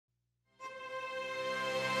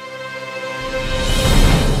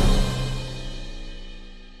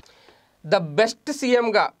The best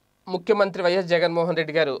సీఎంగా ముఖ్యమంత్రి YS Jaganmohan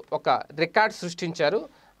Reddy గారు ఒక రికార్డ్ సృష్టించారు.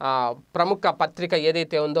 ప్రముఖ పత్రిక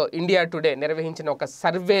ఏదైతే ఉందో ఇండియా టుడే నిర్వహించిన ఒక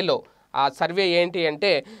సర్వేలో, ఆ సర్వే ఏంటి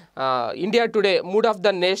అంటే India today mood of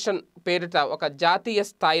the nation పేరిట ఒక జాతీయ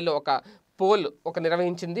స్థాయిలో ఒక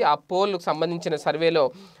నిర్వహించింది. ఆ పోల్కు సంబంధించిన సర్వేలో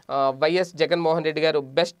వైఎస్ జగన్మోహన్ రెడ్డి గారు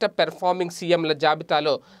బెస్ట్ పెర్ఫార్మింగ్ సీఎంల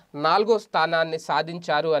జాబితాలో 4వ స్థానాన్ని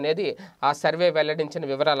సాధించారు అనేది ఆ సర్వే వెల్లడించిన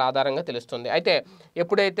వివరాల ఆధారంగా తెలుస్తుంది. అయితే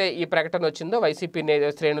ఎప్పుడైతే ఈ ప్రకటన వచ్చిందో వైసీపీ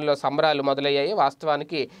శ్రేణుల్లో సంబరాలు మొదలయ్యాయి.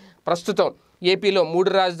 వాస్తవానికి ప్రస్తుతం ఏపీలో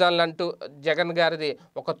 3 రాజధానులు అంటూ జగన్ గారిది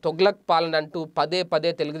ఒక తొగ్లక్ పాలన అంటూ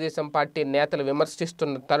పదే తెలుగుదేశం పార్టీ నేతలు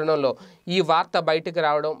విమర్శిస్తున్న తరుణంలో ఈ వార్త బయటకు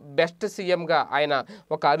రావడం, బెస్ట్ సీఎంగా ఆయన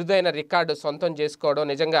ఒక అరుదైన రికార్డు సొంతం చేసుకోవడం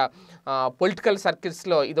నిజంగా పొలిటికల్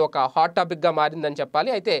సర్కిల్స్లో ఇది ఒక హాట్ టాపిక్గా మారిందని చెప్పాలి.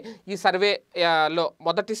 అయితే ఈ సర్వేలో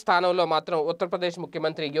మొదటి స్థానంలో మాత్రం ఉత్తరప్రదేశ్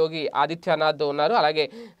ముఖ్యమంత్రి యోగి ఆదిత్యనాథ్ ఉన్నారు. అలాగే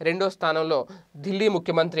 2వ స్థానంలో ఢిల్లీ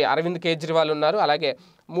ముఖ్యమంత్రి అరవింద్ కేజ్రీవాల్ ఉన్నారు. అలాగే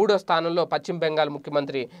 3వ స్థానంలో పశ్చిమ బెంగాల్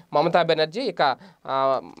ముఖ్యమంత్రి మమతా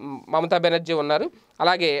బెనర్జీ ఉన్నారు.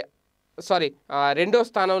 అలాగే 2వ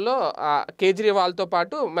స్థానంలో కేజ్రీవాల్తో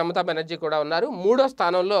పాటు మమతా బెనర్జీ కూడా ఉన్నారు. 3వ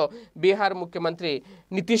స్థానంలో బీహార్ ముఖ్యమంత్రి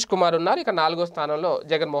నితీష్ కుమార్ ఉన్నారు. ఇక 4వ స్థానంలో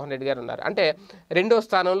జగన్మోహన్ రెడ్డి గారు ఉన్నారు. అంటే 2వ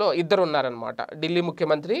స్థానంలో ఇద్దరు ఉన్నారనమాట. ఢిల్లీ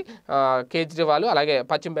ముఖ్యమంత్రి కేజ్రీవాల్, అలాగే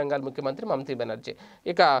పశ్చిమ బెంగాల్ ముఖ్యమంత్రి మమతా బెనర్జీ.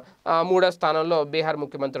 ఇక 3వ స్థానంలో బీహార్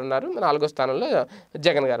ముఖ్యమంత్రి ఉన్నారు. 4వ స్థానంలో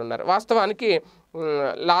జగన్ గారు ఉన్నారు. వాస్తవానికి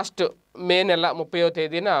లాస్ట్ మే నెల 30వ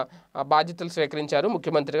తేదీన బాధ్యతలు స్వీకరించారు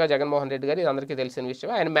ముఖ్యమంత్రిగా జగన్మోహన్ రెడ్డి గారు. ఇది అందరికీ తెలిసిన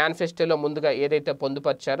విషయం. ఆయన మేనిఫెస్టోలో ముందుగా ఏదైతే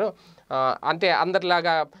పొందుపరిచారో, అంటే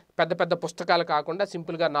అందరిలాగా పెద్ద పుస్తకాలు కాకుండా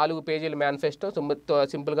సింపుల్గా 4 పేజీల మేనిఫెస్టో,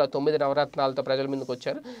 సింపుల్గా 9 నవరత్నాలతో ప్రజల ముందుకు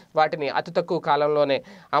వచ్చారు. వాటిని అతి తక్కువ కాలంలోనే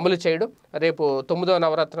అమలు చేయడం, రేపు 9వ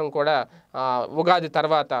నవరత్నం కూడా ఉగాది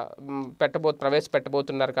తర్వాత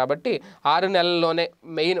ప్రవేశపెట్టబోతున్నారు కాబట్టి 6 నెలల్లోనే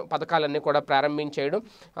మెయిన్ పథకాలన్నీ కూడా ప్రారంభించేయడం,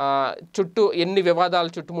 చుట్టూ ఎన్ని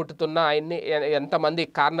వివాదాలు చుట్టుముట్టుతున్నా ఆయన్ని ఎంతమంది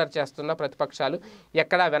కార్నర్ చేస్తున్నా ప్రతిపక్షాలు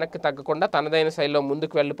ఎక్కడా వెనక్కి తగ్గకుండా తనదైన శైలిలో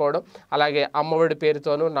ముందుకు వెళ్ళిపోవడం, అలాగే అమ్మఒడి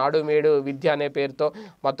పేరుతోనూ నాడు మేడు విద్య అనే పేరుతో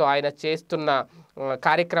మొత్తం ఆయన చేస్తున్న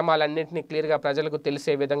కార్యక్రమాలన్నింటినీ క్లియర్గా ప్రజలకు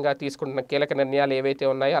తెలిసే విధంగా తీసుకుంటున్న కీలక నిర్ణయాలు ఏవైతే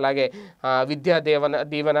ఉన్నాయో, అలాగే విద్యా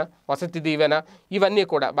దీవెన, వసతి దీవెన, ఇవన్నీ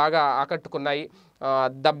కూడా బాగా ఆకట్టుకున్నాయి.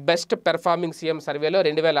 ద బెస్ట్ పెర్ఫార్మింగ్ సీఎం సర్వేలో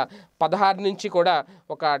 2016 నుంచి కూడా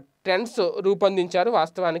ఒక ట్రెండ్స్ రూపొందించారు.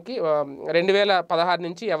 వాస్తవానికి 2016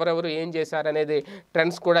 నుంచి ఎవరెవరు ఏం చేశారనేది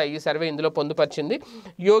ట్రెండ్స్ కూడా ఈ సర్వే ఇందులో పొందుపరిచింది.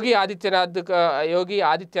 యోగి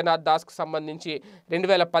ఆదిత్యనాథ్ దాస్కు సంబంధించి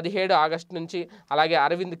 2017 ఆగస్టు నుంచి, అలాగే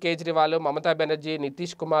అరవింద్ కేజ్రీవాల్, మమతా బెనర్జీ,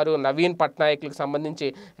 నితీష్ కుమార్, నవీన్ పట్నాయక్లకు సంబంధించి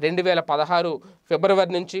 2016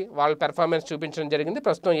 ఫిబ్రవరి నుంచి వాళ్ళ పెర్ఫార్మెన్స్ చూపించడం జరిగింది.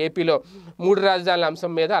 ప్రస్తుతం ఏపీలో 3 రాజధానుల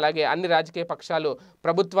అంశం మీద, అలాగే అన్ని రాజకీయ పక్షాలు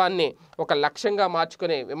ప్రభుత్వాన్ని ఒక లక్ష్యంగా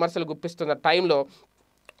మార్చుకుని విమర్శలు గుప్పిస్తున్న టైంలో,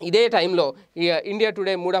 ఇదే టైంలో ఈ India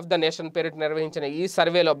today mood of the nation పేరిట నిర్వహించిన ఈ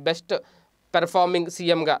సర్వేలో బెస్ట్ పెర్ఫార్మింగ్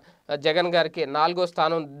సీఎంగా జగన్ గారికి 4వ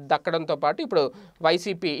స్థానం దక్కడంతో పాటు ఇప్పుడు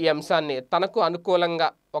వైసీపీ ఈ అంశాన్ని తనకు అనుకూలంగా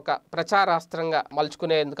ఒక ప్రచారాస్త్రంగా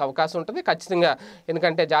మలుచుకునేందుకు అవకాశం ఉంటుంది ఖచ్చితంగా.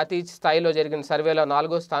 ఎందుకంటే జాతీయ స్థాయిలో జరిగిన సర్వేలో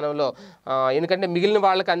 4వ స్థానంలో, ఎందుకంటే మిగిలిన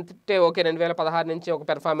వాళ్ళకి అంతే ఓకే 2016 నుంచి ఒక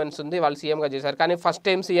పెర్ఫార్మెన్స్ ఉంది, వాళ్ళు సీఎంగా చేశారు. కానీ ఫస్ట్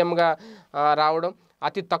టైం సీఎంగా రావడం,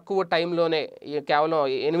 అతి తక్కువ టైంలోనే కేవలం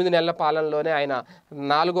 8 నెలల పాలనలోనే ఆయన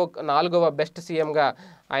 4వ బెస్ట్ సీఎంగా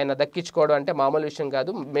ఆయన దక్కించుకోవడం అంటే మామూలు విషయం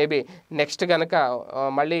కాదు. మేబీ నెక్స్ట్ కనుక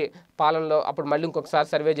మళ్ళీ పాలనలో అప్పుడు మళ్ళీ ఇంకొకసారి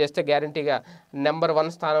సర్వే చేస్తే గ్యారంటీగా నెంబర్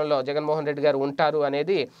 1 స్థానంలో జగన్మోహన్ రెడ్డి గారు ఉంటారు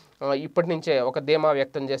అనేది ఇప్పటి నుంచే ఒక ధీమా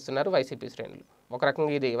వ్యక్తం చేస్తున్నారు వైసీపీ శ్రేణులు. ఒక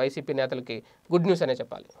రకంగా ఇది వైసీపీ నేతలకి గుడ్ న్యూస్ అనే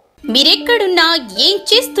చెప్పాలి. మీరెక్కడున్నా ఏం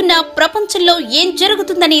చేస్తున్నా ప్రపంచంలో ఏం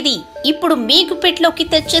జరుగుతుందనేది ఇప్పుడు మీకు పెట్లోకి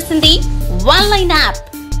తెచ్చేసింది వన్లైన్ యాప్.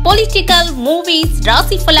 పొలిటికల్, మూవీస్,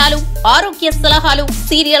 రాశి ఫలాలు, ఆరోగ్య సలహాలు,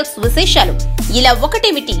 సీరియల్స్ విశేషాలు, ఇలా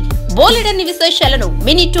ఒకటేమిటి బోలెడన్ని విశేషాలను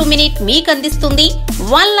మినిట్ టు మినిట్ మీకు అందిస్తుంది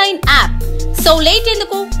వన్లైన్ యాప్. సో లేట్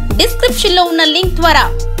ఎందుకు, డిస్క్రిప్షన్ లో ఉన్న లింక్ ద్వారా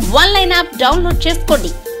వన్లైన్ యాప్ డౌన్లోడ్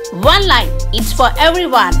చేసుకోండి. One line, it's for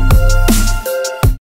everyone.